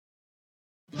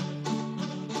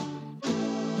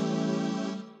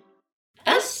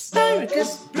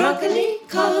asparagus, broccoli,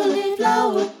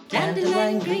 cauliflower,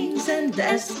 dandelion greens and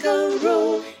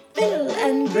escarole, fennel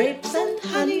and grapes and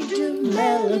honeydew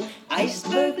melon,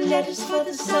 iceberg lettuce for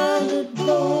the salad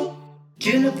bowl,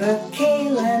 juniper,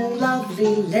 kale and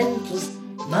lovely lentils,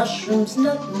 mushrooms,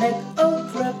 nutmeg,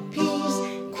 okra, peas,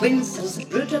 quinces,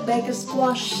 rutabaga,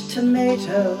 squash,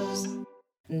 tomatoes,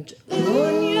 and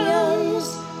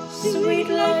onions, sweet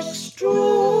like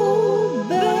strawberries,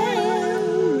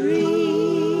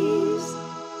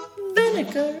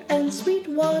 vinegar and sweet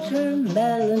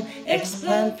watermelon,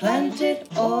 eggplant planted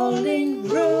all in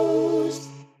rows,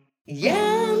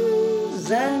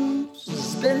 yams and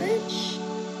spinach,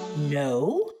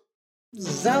 no,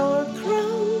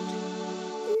 sauerkraut,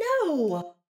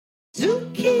 no,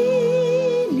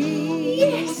 zucchini,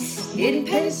 yes, in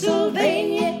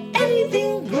Pennsylvania